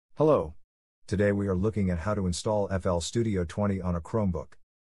Hello. Today we are looking at how to install FL Studio 20 on a Chromebook.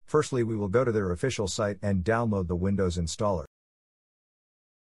 Firstly, we will go to their official site and download the Windows installer.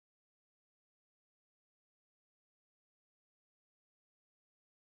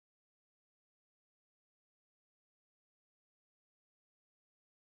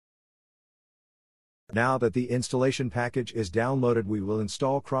 Now that the installation package is downloaded, we will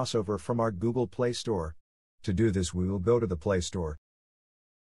install Crossover from our Google Play Store. To do this, we will go to the Play Store.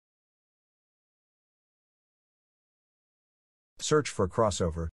 Search for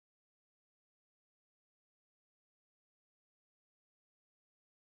Crossover.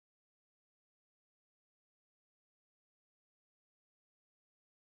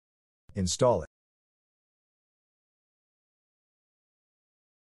 Install it.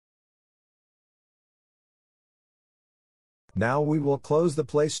 Now we will close the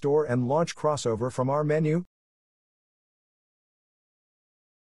Play Store and launch Crossover from our menu.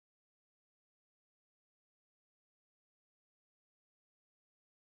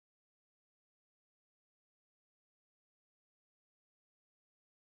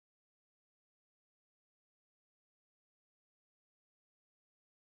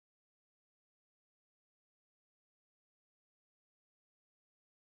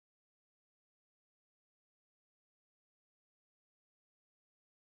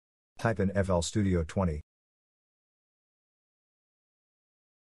 Type in FL Studio 20.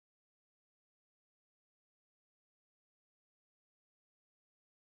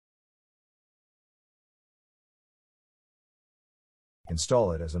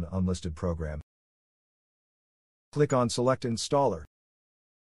 Install it as an unlisted program. Click on Select Installer.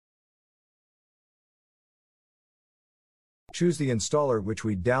 Choose the installer which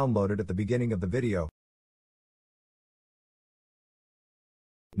we downloaded at the beginning of the video.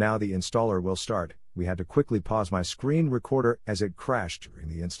 Now the installer will start. We had to quickly pause my screen recorder as it crashed during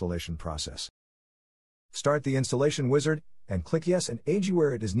the installation process. Start the installation wizard, and click Yes and AG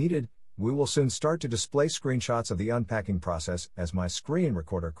where it is needed. We will soon start to display screenshots of the unpacking process as my screen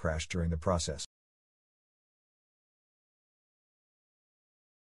recorder crashed during the process.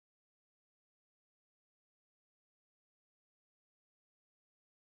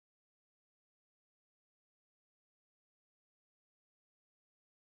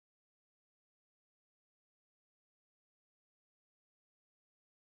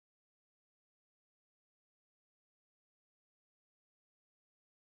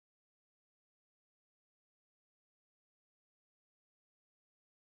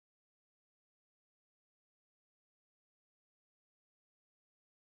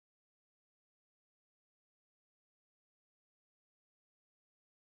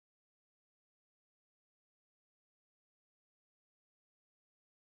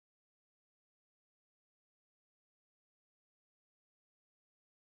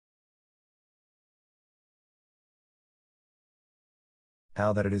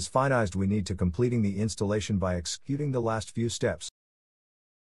 Now that it is finalized, we need to completing the installation by executing the last few steps.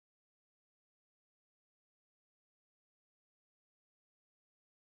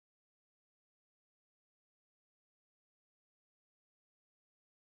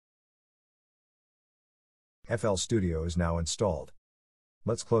 FL Studio is now installed.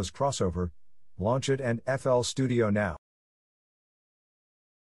 Let's close Crossover, launch it and FL Studio now.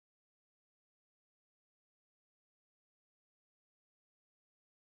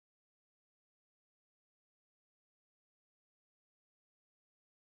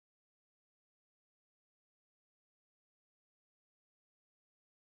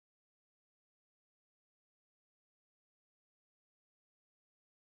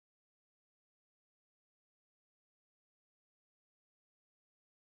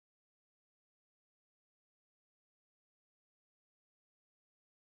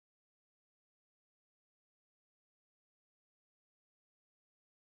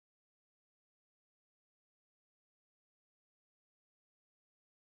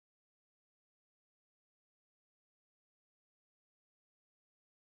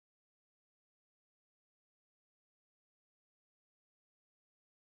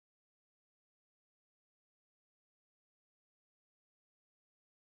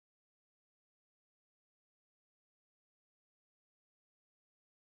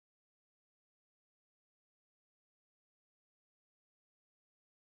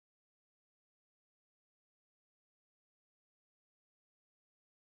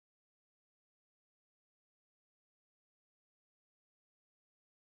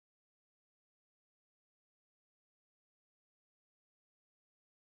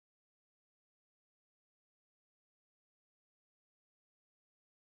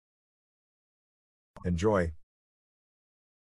 Enjoy.